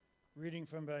Reading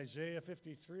from Isaiah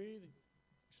 53,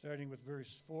 starting with verse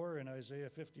 4 in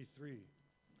Isaiah 53.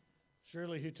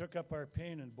 Surely he took up our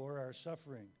pain and bore our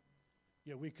suffering.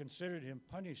 Yet we considered him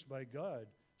punished by God,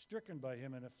 stricken by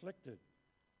him and afflicted.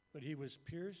 But he was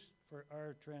pierced for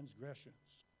our transgressions.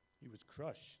 He was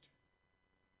crushed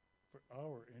for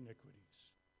our iniquities.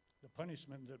 The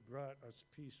punishment that brought us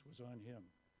peace was on him,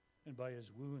 and by his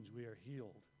wounds we are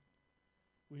healed.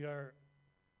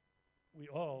 We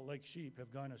all, like sheep,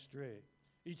 have gone astray.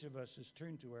 Each of us has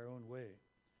turned to our own way,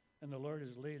 and the Lord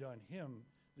has laid on him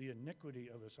the iniquity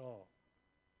of us all.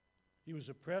 He was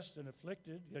oppressed and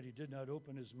afflicted, yet he did not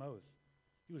open his mouth.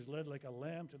 He was led like a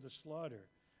lamb to the slaughter,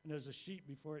 and as a sheep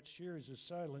before its shearers is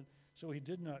silent, so he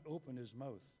did not open his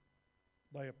mouth.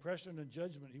 By oppression and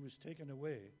judgment he was taken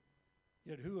away.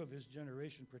 Yet who of his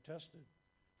generation protested?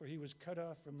 For he was cut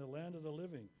off from the land of the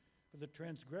living. For the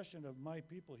transgression of my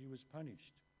people he was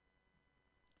punished.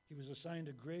 He was assigned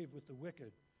a grave with the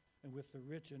wicked and with the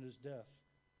rich in his death,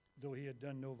 though he had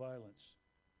done no violence,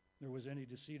 nor was any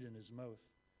deceit in his mouth.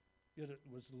 Yet it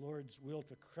was the Lord's will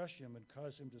to crush him and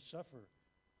cause him to suffer.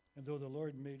 And though the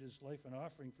Lord made his life an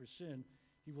offering for sin,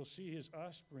 he will see his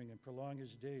offspring and prolong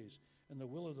his days, and the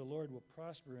will of the Lord will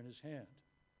prosper in his hand.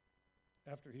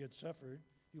 After he had suffered,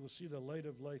 he will see the light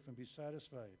of life and be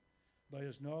satisfied. By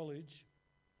his knowledge,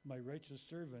 my righteous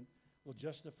servant will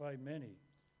justify many,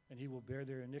 and he will bear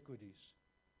their iniquities.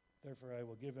 Therefore I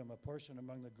will give him a portion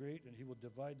among the great, and he will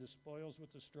divide the spoils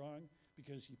with the strong,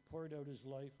 because he poured out his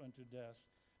life unto death,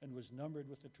 and was numbered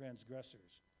with the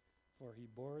transgressors. For he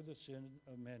bore the sin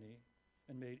of many,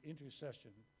 and made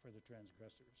intercession for the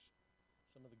transgressors.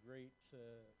 Some of the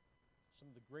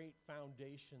great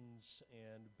foundations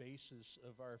and basis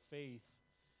of our faith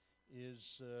is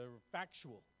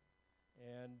factual.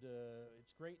 And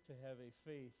it's great to have a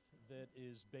faith that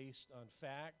is based on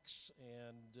facts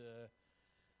and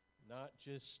not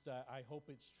just, I hope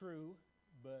it's true,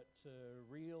 but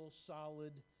real,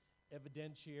 solid,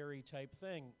 evidentiary type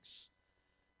things.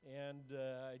 And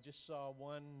I just saw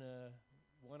one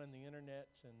on the internet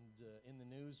and in the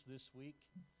news this week.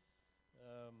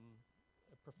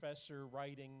 A professor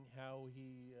writing how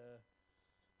he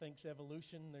thinks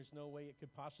evolution, there's no way it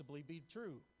could possibly be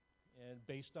true, and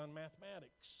based on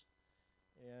mathematics.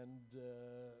 And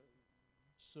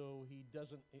so he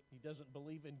doesn't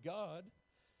believe in God,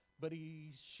 but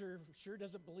he sure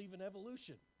doesn't believe in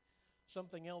evolution.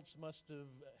 Something else must have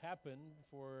happened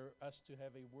for us to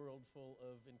have a world full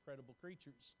of incredible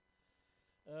creatures.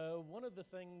 One of the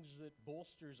things that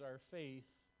bolsters our faith,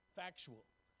 factual,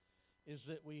 is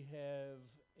that we have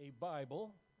a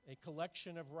Bible, a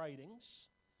collection of writings,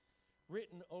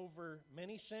 written over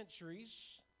many centuries,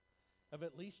 of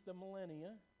at least a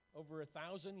millennia, over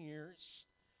 1,000 years,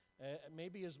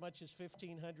 maybe as much as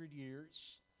 1,500 years,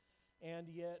 and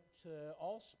yet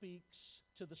all speaks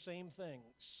to the same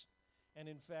things. And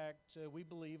in fact, we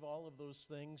believe all of those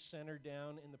things center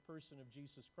down in the person of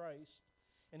Jesus Christ,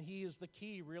 and he is the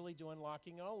key really to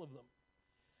unlocking all of them.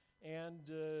 And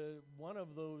one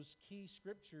of those key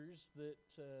scriptures that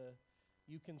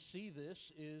you can see this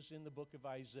is in the book of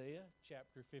Isaiah,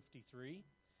 chapter 53,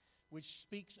 which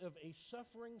speaks of a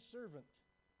suffering servant.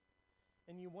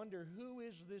 And you wonder, who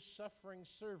is this suffering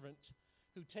servant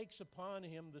who takes upon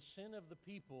him the sin of the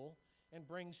people and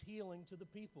brings healing to the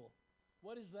people?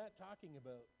 What is that talking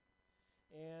about?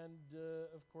 And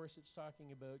of course, it's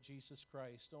talking about Jesus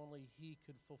Christ. Only he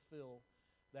could fulfill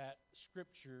that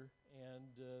scripture,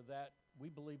 and that we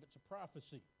believe it's a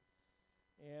prophecy.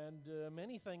 And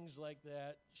many things like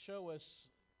that show us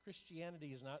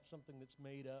Christianity is not something that's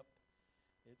made up.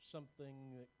 It's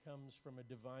something that comes from a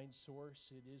divine source.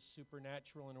 It is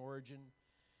supernatural in origin.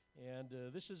 And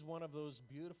this is one of those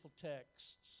beautiful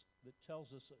texts that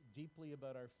tells us deeply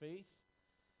about our faith,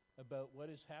 about what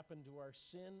has happened to our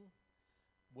sin,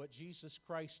 what Jesus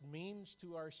Christ means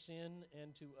to our sin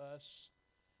and to us,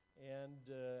 and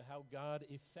how God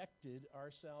effected our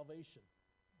salvation.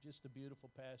 Just a beautiful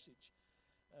passage.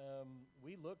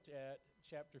 We looked at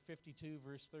chapter 52,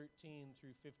 verse 13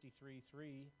 through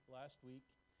 53:3 last week.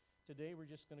 Today we're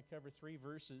just going to cover 3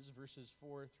 verses, verses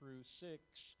 4 through 6.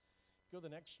 Go to the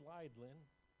next slide, Lynn.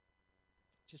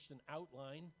 Just an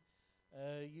outline.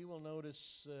 You will notice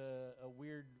a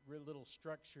weird little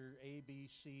structure, A, B,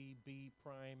 C, B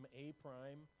prime, A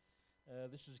prime.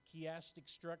 This is a chiastic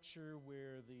structure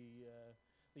where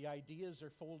the ideas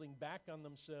are folding back on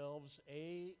themselves.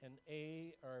 A and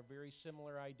A are very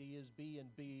similar ideas, B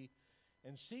and B.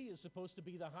 And C is supposed to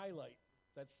be the highlight.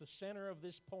 That's the center of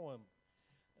this poem,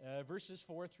 verses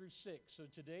 4 through 6. So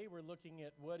today we're looking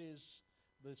at what is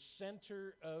the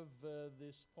center of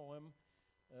this poem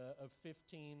of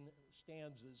 15:6.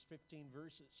 stanzas, 15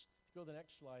 verses. Go to the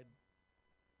next slide.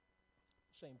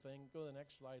 Same thing. Go to the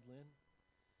next slide, Lynn.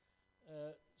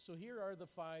 So here are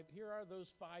those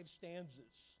five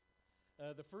stanzas.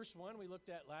 The first one we looked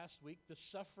at last week, the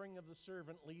suffering of the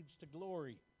servant leads to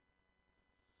glory.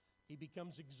 He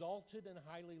becomes exalted and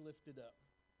highly lifted up.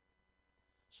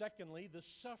 Secondly, the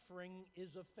suffering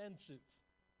is offensive.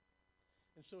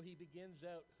 And so he begins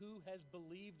out, who has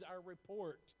believed our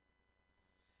report?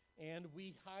 And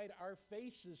we hide our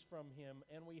faces from him,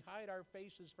 and we hide our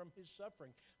faces from his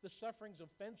suffering. The suffering's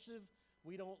offensive.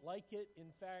 We don't like it.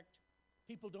 In fact,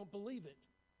 people don't believe it.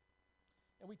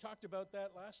 And we talked about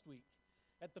that last week.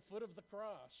 At the foot of the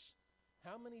cross,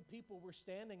 how many people were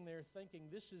standing there thinking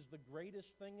this is the greatest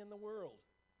thing in the world?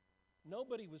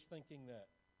 Nobody was thinking that,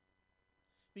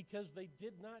 because they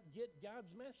did not get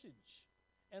God's message,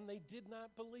 and they did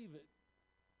not believe it.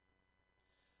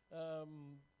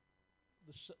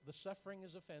 The suffering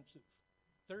is offensive.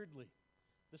 Thirdly,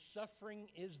 the suffering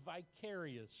is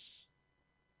vicarious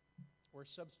or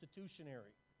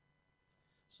substitutionary.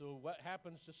 So what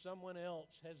happens to someone else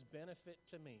has benefit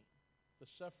to me. The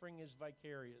suffering is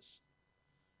vicarious.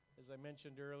 As I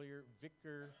mentioned earlier,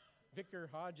 Vicar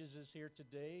Hodges is here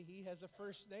today. He has a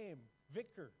first name,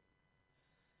 Vicar.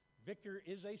 Vicar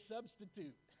is a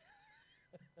substitute.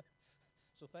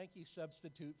 So thank you,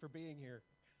 substitute, for being here.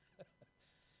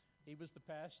 He was the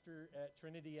pastor at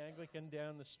Trinity Anglican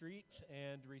down the street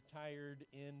and retired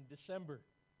in December.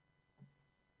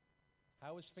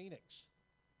 How is Phoenix?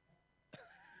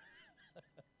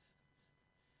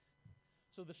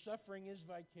 So the suffering is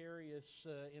vicarious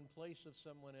in place of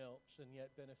someone else and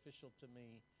yet beneficial to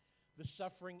me. The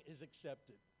suffering is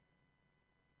accepted.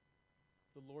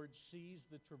 The Lord sees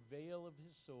the travail of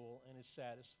his soul and is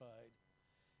satisfied.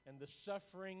 And the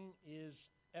suffering is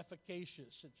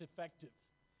efficacious. It's effective.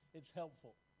 It's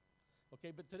helpful.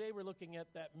 Okay, but today we're looking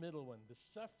at that middle one. The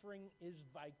suffering is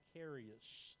vicarious.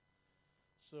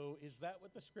 So is that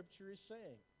what the Scripture is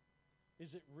saying? Is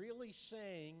it really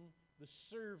saying the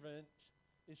servant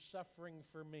is suffering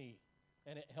for me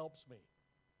and it helps me?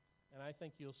 And I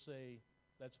think you'll say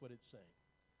that's what it's saying.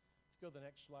 Let's go to the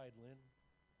next slide, Lynn.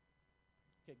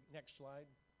 Okay, next slide.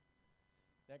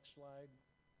 Next slide.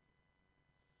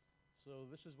 So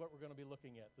this is what we're going to be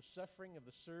looking at. The suffering of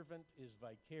the servant is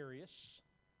vicarious,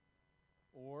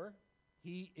 or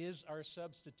he is our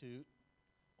substitute,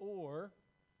 or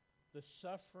the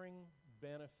suffering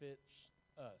benefits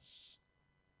us.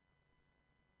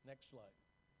 Next slide.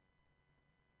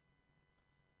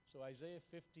 So Isaiah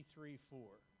 53:4.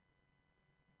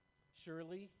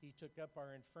 Surely he took up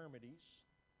our infirmities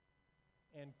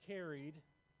and carried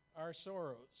our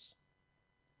sorrows.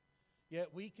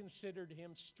 Yet we considered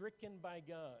him stricken by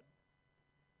God,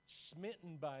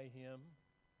 smitten by him,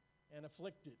 and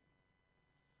afflicted.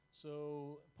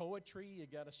 So poetry, you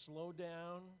got to slow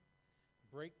down,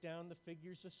 break down the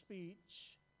figures of speech,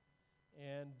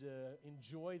 and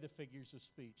enjoy the figures of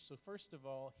speech. So first of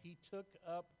all, he took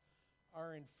up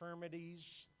our infirmities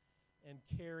and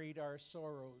carried our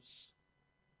sorrows.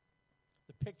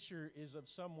 The picture is of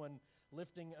someone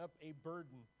lifting up a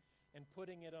burden and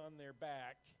putting it on their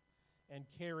back and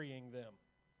carrying them.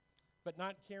 But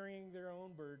not carrying their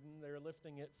own burden, they're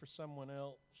lifting it for someone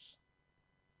else.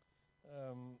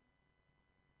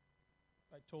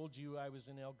 I told you I was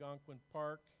in Algonquin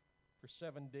Park for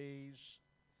 7 days,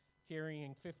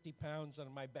 carrying 50 pounds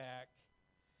on my back,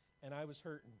 and I was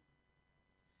hurting.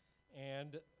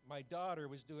 And my daughter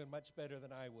was doing much better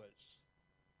than I was.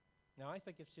 Now, I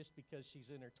think it's just because she's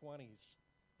in her 20s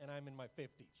and I'm in my 50s.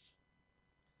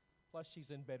 Plus, she's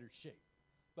in better shape.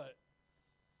 But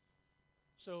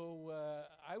so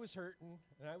I was hurting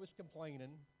and I was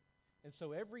complaining. And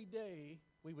so every day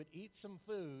we would eat some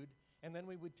food, and then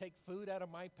we would take food out of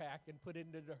my pack and put it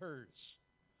into hers.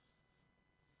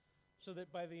 So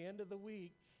that by the end of the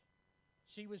week,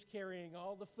 she was carrying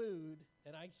all the food,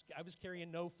 and I was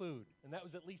carrying no food. And that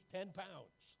was at least 10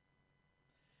 pounds.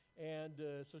 And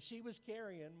so she was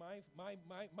carrying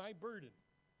my burden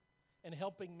and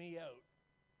helping me out.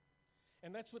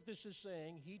 And that's what this is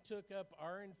saying. He took up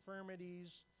our infirmities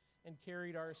and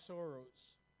carried our sorrows.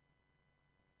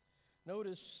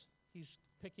 Notice he's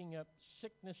picking up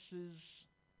sicknesses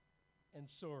and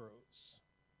sorrows.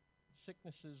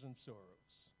 Sicknesses and sorrows.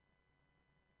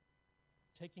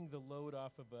 Taking the load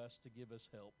off of us to give us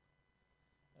help.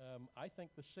 I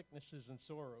think the sicknesses and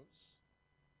sorrows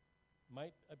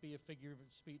might be a figure of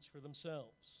speech for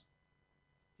themselves.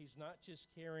 He's not just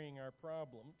carrying our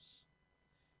problems.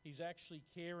 He's actually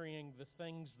carrying the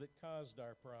things that caused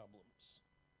our problems.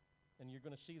 And you're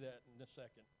going to see that in a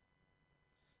second.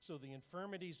 So the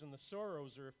infirmities and the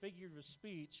sorrows are a figure of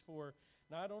speech for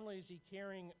not only is he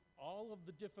carrying all of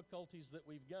the difficulties that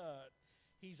we've got,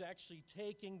 he's actually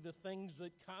taking the things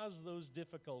that cause those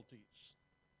difficulties.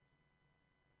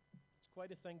 It's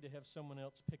quite a thing to have someone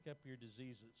else pick up your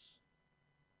diseases,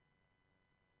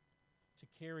 to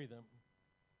carry them.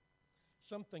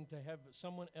 Something to have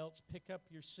someone else pick up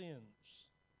your sins,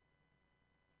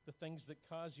 the things that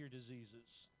cause your diseases,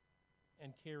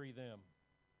 and carry them.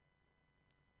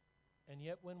 And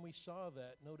yet when we saw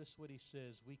that, notice what he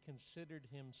says. We considered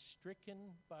him stricken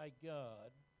by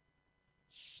God,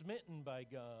 smitten by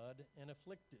God, and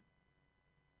afflicted.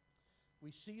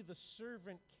 We see the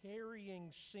servant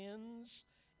carrying sins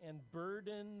and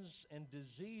burdens and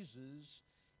diseases,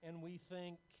 and we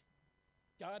think,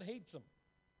 God hates him.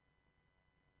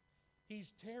 He's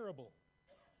terrible.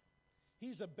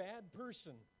 He's a bad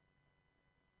person.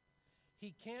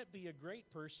 He can't be a great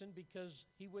person because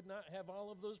he would not have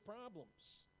all of those problems.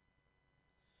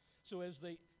 So let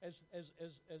me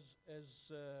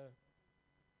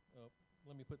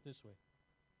put it this way.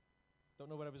 Don't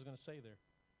know what I was going to say there.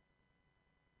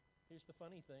 Here's the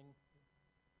funny thing.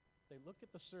 They look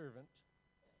at the servant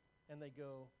and they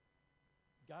go,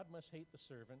 God must hate the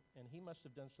servant and he must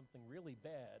have done something really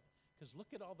bad because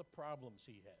look at all the problems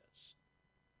he has.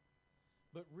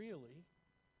 But really,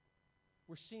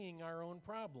 we're seeing our own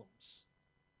problems.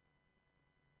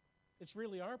 It's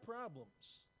really our problems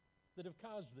that have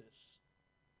caused this.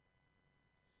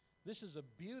 This is a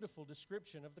beautiful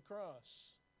description of the cross.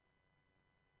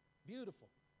 Beautiful.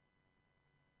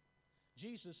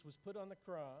 Jesus was put on the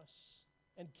cross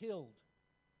and killed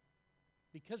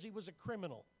because he was a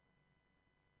criminal.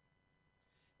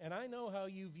 And I know how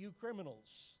you view criminals.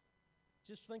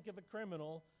 Just think of a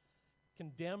criminal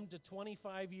condemned to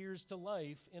 25 years to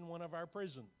life in one of our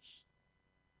prisons.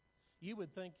 You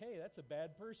would think, hey, that's a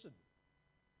bad person.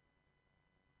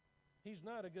 He's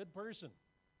not a good person.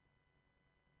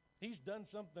 He's done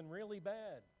something really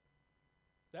bad.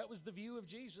 That was the view of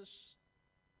Jesus.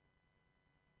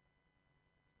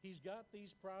 He's got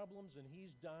these problems and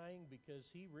he's dying because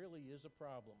he really is a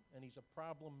problem, and he's a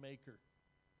problem maker.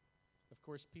 Of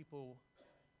course, people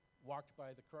walked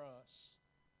by the cross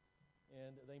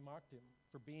and they mocked him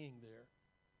for being there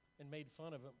and made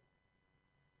fun of him.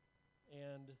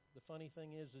 And the funny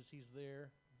thing is he's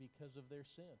there because of their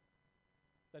sin.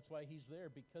 That's why he's there,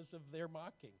 because of their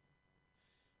mocking.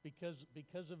 Because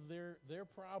of their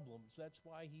problems. That's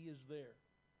why he is there.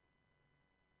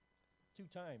 2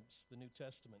 times the New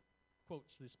Testament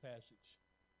quotes this passage.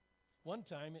 One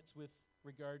time it's with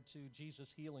regard to Jesus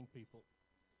healing people.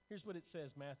 Here's what it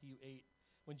says, Matthew 8.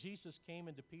 When Jesus came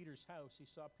into Peter's house, he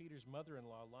saw Peter's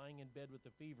mother-in-law lying in bed with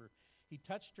a fever. He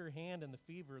touched her hand and the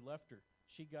fever left her.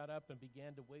 She got up and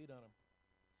began to wait on him.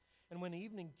 And when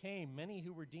evening came, many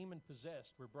who were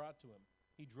demon-possessed were brought to him.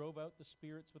 He drove out the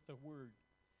spirits with the word.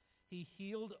 He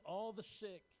healed all the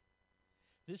sick.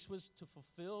 This was to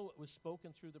fulfill what was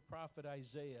spoken through the prophet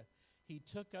Isaiah. He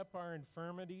took up our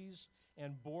infirmities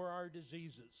and bore our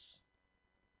diseases.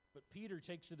 But Peter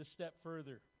takes it a step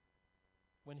further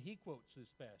when he quotes this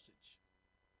passage.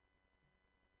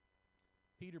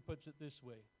 Peter puts it this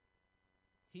way.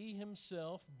 He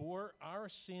himself bore our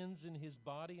sins in his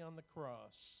body on the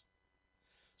cross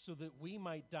so that we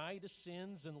might die to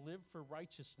sins and live for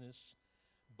righteousness.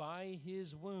 By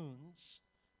his wounds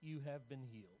you have been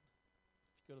healed.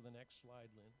 Go to the next slide,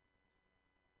 Lynn.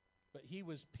 But he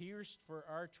was pierced for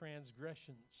our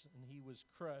transgressions, and he was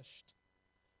crushed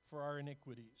for our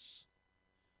iniquities.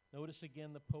 Notice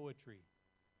again the poetry.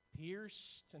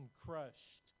 Pierced and crushed.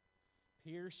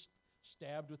 Pierced,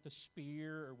 stabbed with a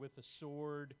spear or with a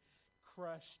sword.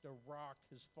 Crushed, a rock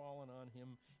has fallen on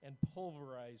him and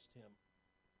pulverized him.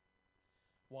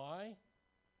 Why?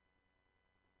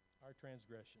 Our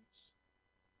transgressions.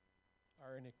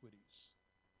 Our iniquities.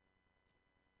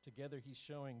 Together he's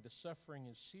showing the suffering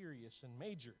is serious and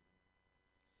major.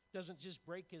 Doesn't just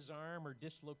break his arm or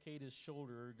dislocate his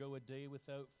shoulder or go a day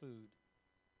without food.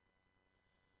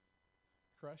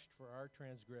 Crushed for our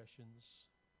transgressions,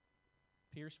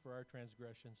 pierced for our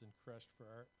transgressions, and crushed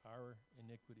for our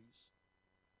iniquities.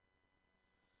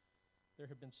 There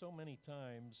have been so many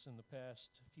times in the past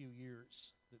few years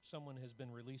that someone has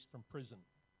been released from prison,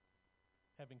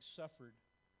 having suffered,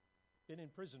 been in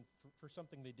prison for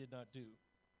something they did not do.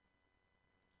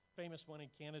 Famous one in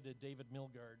Canada, David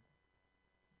Milgaard.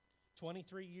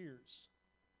 23 years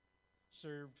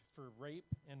served for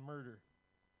rape and murder.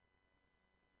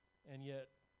 And yet,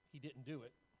 he didn't do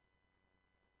it.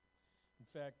 In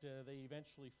fact, they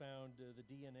eventually found the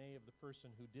DNA of the person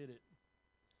who did it.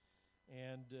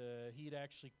 And he'd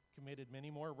actually committed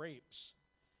many more rapes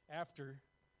after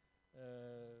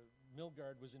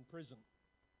Milgard was in prison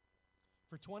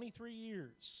for 23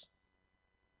 years,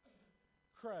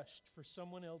 crushed for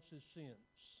someone else's sins,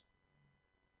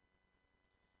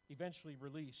 eventually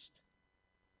released.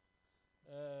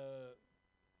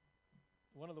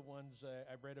 One of the ones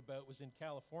I read about was in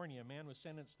California. A man was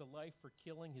sentenced to life for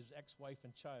killing his ex-wife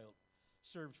and child.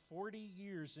 Served 40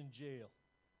 years in jail.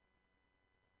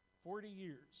 40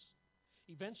 years.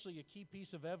 Eventually, a key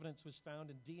piece of evidence was found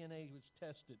and DNA was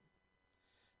tested.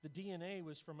 The DNA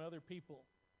was from other people.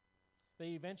 They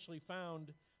eventually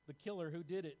found the killer who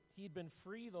did it. He'd been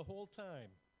free the whole time.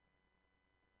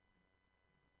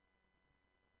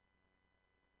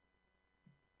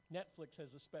 Netflix has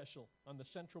a special on the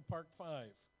Central Park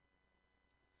Five.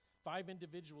 5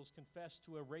 individuals confessed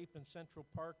to a rape in Central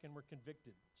Park and were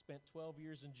convicted, spent 12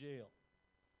 years in jail.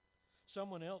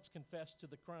 Someone else confessed to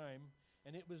the crime,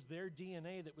 and it was their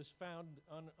DNA that was found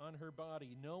on her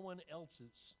body, no one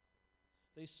else's.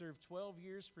 They served 12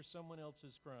 years for someone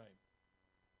else's crime.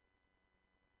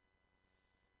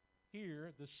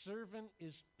 Here, the servant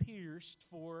is pierced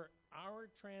for our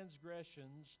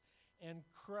transgressions and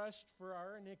crushed for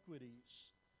our iniquities.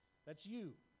 That's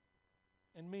you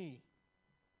and me.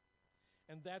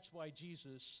 And that's why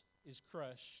Jesus is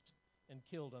crushed and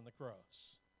killed on the cross.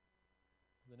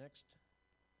 The next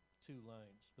 2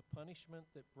 lines. The punishment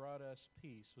that brought us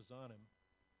peace was on him.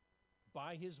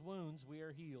 By his wounds we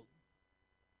are healed.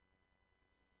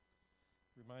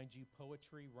 Remind you,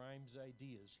 poetry rhymes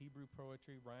ideas. Hebrew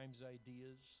poetry rhymes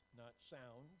ideas, not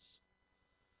sounds.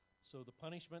 So the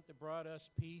punishment that brought us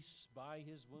peace, by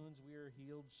his wounds we are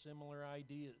healed, similar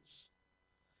ideas.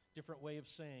 Different way of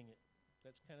saying it.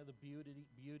 That's kind of the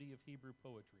beauty of Hebrew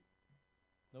poetry.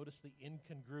 Notice the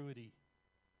incongruity,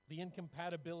 the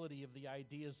incompatibility of the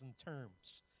ideas and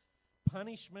terms.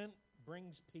 Punishment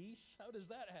brings peace? How does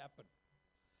that happen?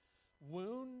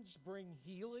 Wounds bring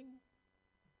healing?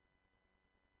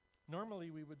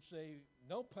 Normally we would say,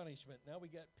 no punishment, now we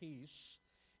got peace.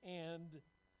 And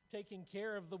taking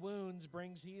care of the wounds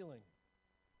brings healing.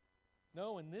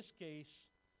 No, in this case,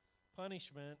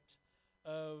 punishment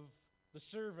of the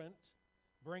servant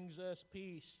brings us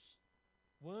peace.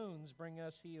 Wounds bring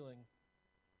us healing.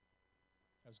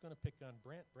 I was going to pick on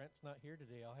Brent. Brent's not here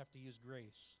today. I'll have to use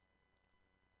Grace.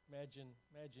 Imagine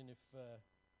if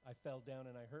I fell down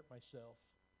and I hurt myself.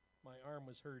 My arm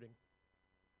was hurting.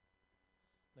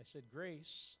 And I said,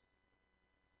 Grace,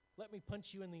 let me punch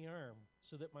you in the arm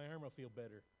so that my arm will feel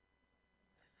better.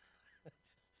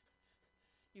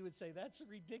 You would say, that's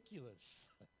ridiculous.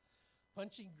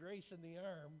 Punching Grace in the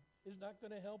arm is not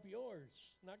going to help yours,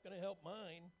 not going to help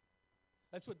mine.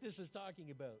 That's what this is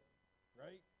talking about,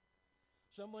 right?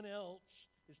 Someone else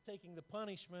is taking the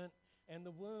punishment and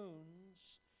the wounds,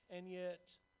 and yet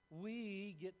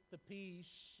we get the peace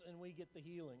and we get the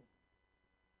healing.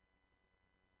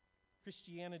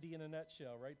 Christianity in a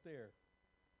nutshell, right there.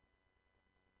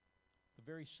 The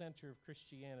very center of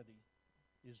Christianity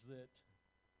is that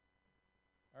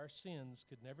our sins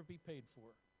could never be paid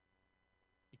for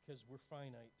because we're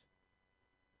finite.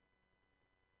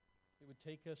 It would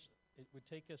take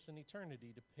us an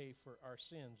eternity to pay for our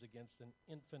sins against an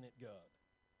infinite God.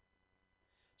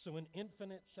 So an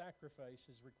infinite sacrifice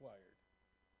is required.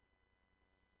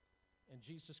 And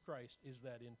Jesus Christ is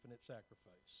that infinite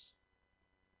sacrifice.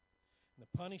 And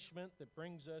the punishment that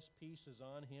brings us peace is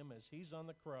on him as he's on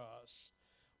the cross.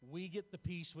 We get the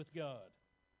peace with God.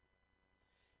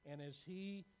 And as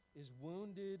he is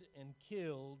wounded and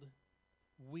killed,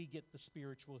 we get the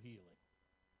spiritual healing.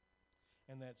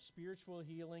 And that spiritual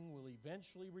healing will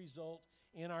eventually result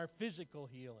in our physical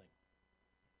healing.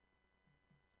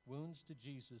 Wounds to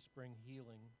Jesus bring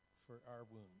healing for our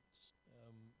wounds.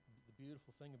 The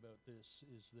beautiful thing about this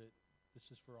is that this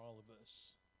is for all of us.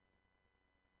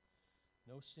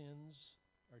 No sins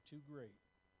are too great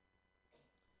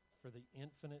for the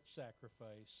infinite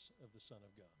sacrifice of the Son of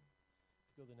God.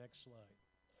 Go to the next slide.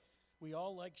 We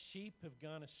all, like sheep, have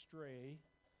gone astray.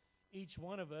 Each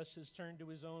one of us has turned to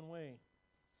his own way.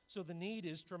 So the need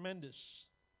is tremendous.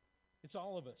 It's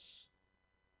all of us.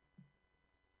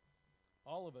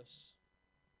 All of us.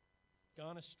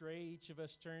 Gone astray, each of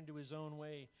us turned to his own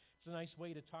way. It's a nice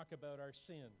way to talk about our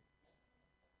sin.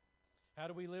 How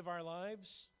do we live our lives?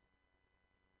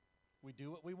 We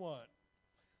do what we want.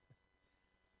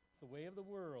 The way of the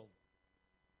world.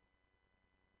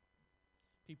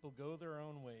 People go their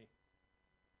own way.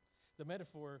 The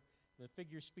metaphor, the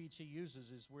figure speech he uses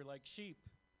is we're like sheep.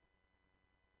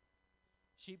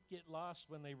 Sheep get lost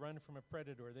when they run from a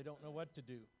predator. They don't know what to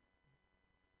do.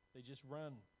 They just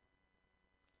run.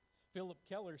 Philip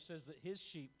Keller says that his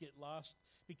sheep get lost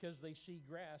because they see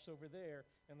grass over there,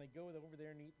 and they go over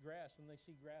there and eat grass, and they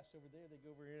see grass over there, they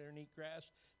go over there and eat grass.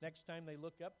 Next time they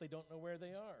look up, they don't know where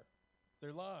they are.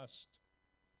 They're lost.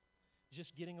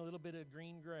 Just getting a little bit of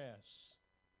green grass.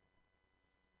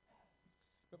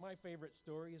 But my favorite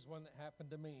story is one that happened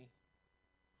to me.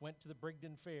 Went to the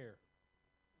Brigden Fair.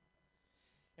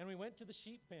 And we went to the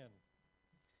sheep pen.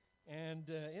 And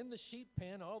in the sheep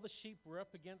pen, all the sheep were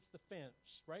up against the fence,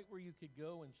 right where you could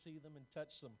go and see them and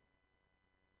touch them.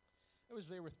 I was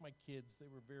there with my kids. They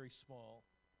were very small.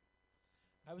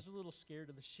 I was a little scared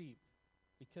of the sheep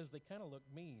because they kind of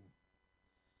looked mean.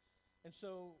 And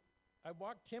so I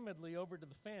walked timidly over to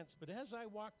the fence, but as I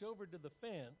walked over to the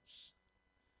fence,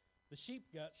 the sheep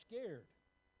got scared.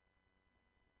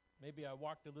 Maybe I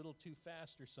walked a little too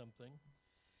fast or something,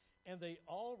 and they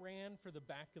all ran for the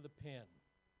back of the pen.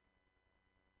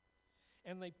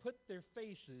 And they put their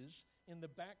faces in the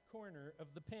back corner of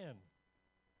the pen.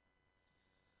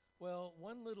 Well,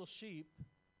 one little sheep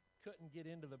couldn't get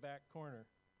into the back corner.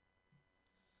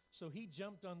 So he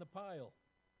jumped on the pile.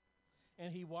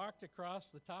 And he walked across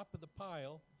the top of the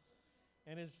pile,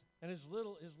 and his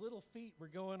little feet were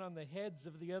going on the heads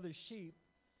of the other sheep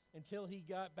until he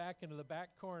got back into the back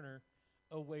corner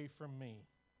away from me.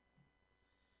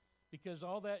 Because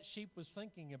all that sheep was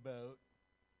thinking about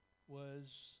was,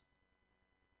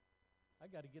 I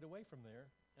got to get away from there,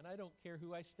 and I don't care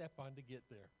who I step on to get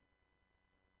there.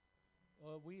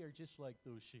 Well, we are just like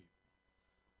those sheep.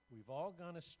 We've all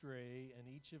gone astray,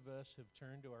 and each of us have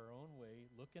turned to our own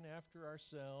way, looking after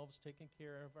ourselves, taking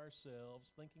care of ourselves,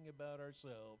 thinking about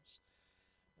ourselves.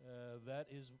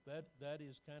 That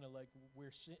is kind of like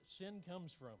where sin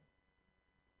comes from.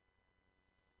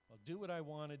 I'll do what I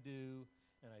want to do,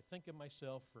 and I think of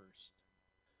myself first.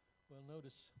 Well,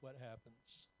 notice what happens.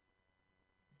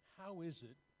 How is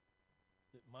it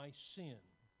that my sin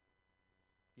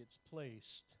gets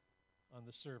placed on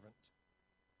the servant?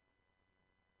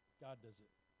 God does it.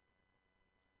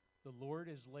 The Lord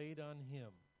has laid on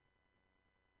him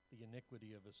the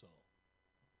iniquity of us all.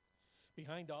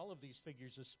 Behind all of these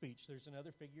figures of speech, there's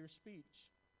another figure of speech.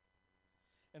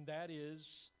 And that is,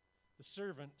 the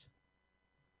servant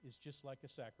is just like a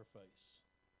sacrifice.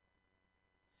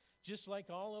 Just like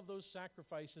all of those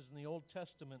sacrifices in the Old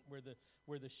Testament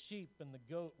where the sheep and the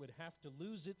goat would have to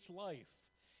lose its life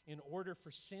in order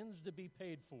for sins to be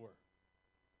paid for.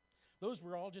 Those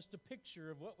were all just a picture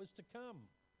of what was to come.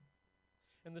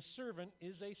 And the servant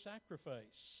is a sacrifice.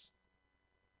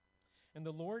 And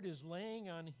the Lord is laying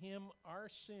on him our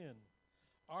sin,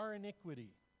 our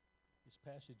iniquity. This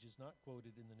passage is not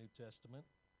quoted in the New Testament,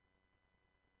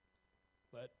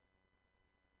 but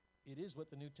it is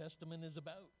what the New Testament is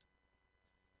about.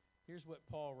 Here's what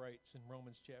Paul writes in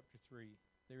Romans chapter 3.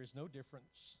 There is no difference.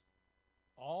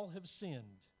 All have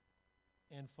sinned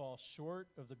and fall short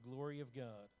of the glory of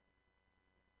God,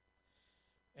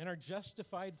 and are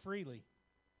justified freely,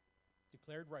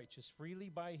 declared righteous freely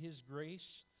by his grace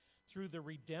through the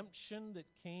redemption that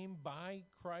came by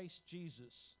Christ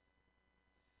Jesus.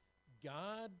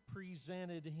 God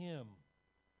presented him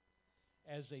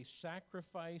as a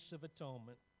sacrifice of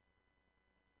atonement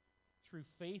through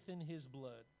faith in his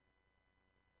blood.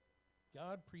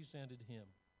 God presented him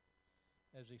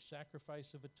as a sacrifice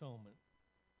of atonement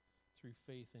through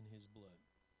faith in his blood.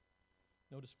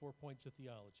 Notice 4 points of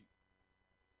theology.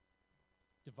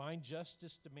 Divine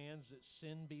justice demands that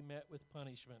sin be met with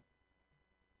punishment,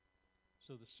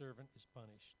 so the servant is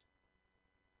punished.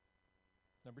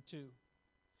 Number 2,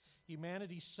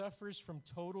 humanity suffers from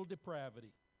total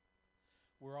depravity.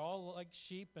 We're all like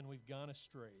sheep and we've gone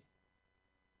astray.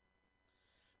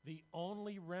 The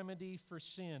only remedy for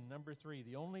sin, number 3,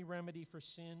 the only remedy for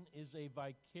sin is a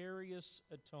vicarious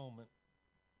atonement.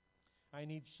 I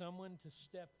need someone to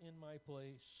step in my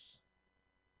place.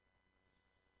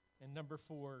 And number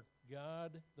 4,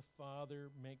 God the Father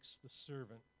makes the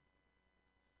servant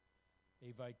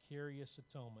a vicarious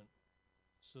atonement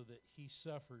so that he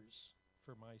suffers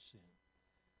for my sin.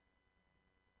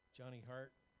 Johnny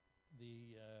Hart,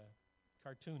 the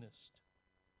cartoonist,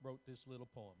 wrote this little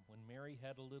poem, When Mary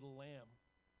Had a Little Lamb.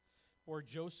 For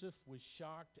Joseph was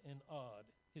shocked and awed.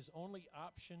 His only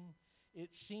option, it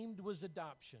seemed, was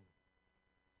adoption.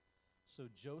 So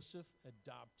Joseph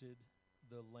adopted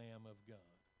the Lamb of God.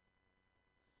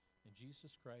 And Jesus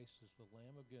Christ is the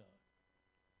Lamb of God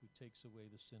who takes away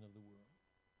the sin of the world.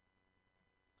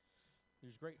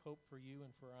 There's great hope for you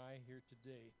and for I here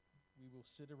today. We will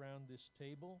sit around this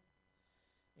table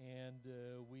and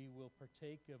we will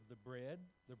partake of the bread,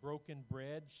 the broken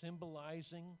bread,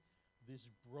 symbolizing this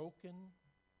broken,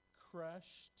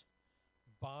 crushed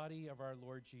body of our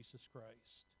Lord Jesus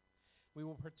Christ. We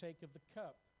will partake of the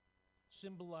cup,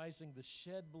 symbolizing the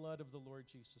shed blood of the Lord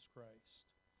Jesus Christ.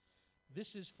 This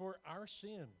is for our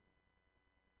sin.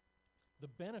 The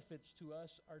benefits to us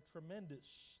are tremendous,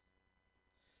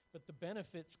 but the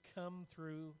benefits come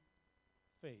through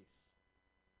faith.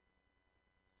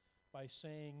 By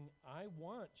saying, I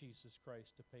want Jesus Christ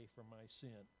to pay for my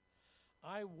sin.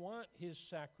 I want His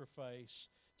sacrifice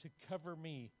to cover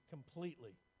me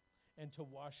completely and to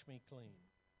wash me clean.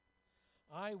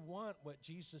 I want what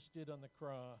Jesus did on the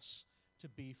cross to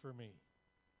be for me.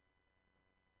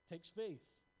 It takes faith.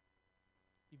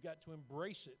 You've got to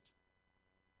embrace it,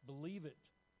 believe it,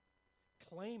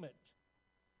 claim it,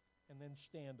 and then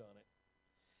stand on it.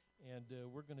 And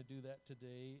we're going to do that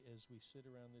today as we sit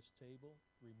around this table.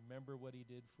 Remember what He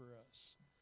did for us.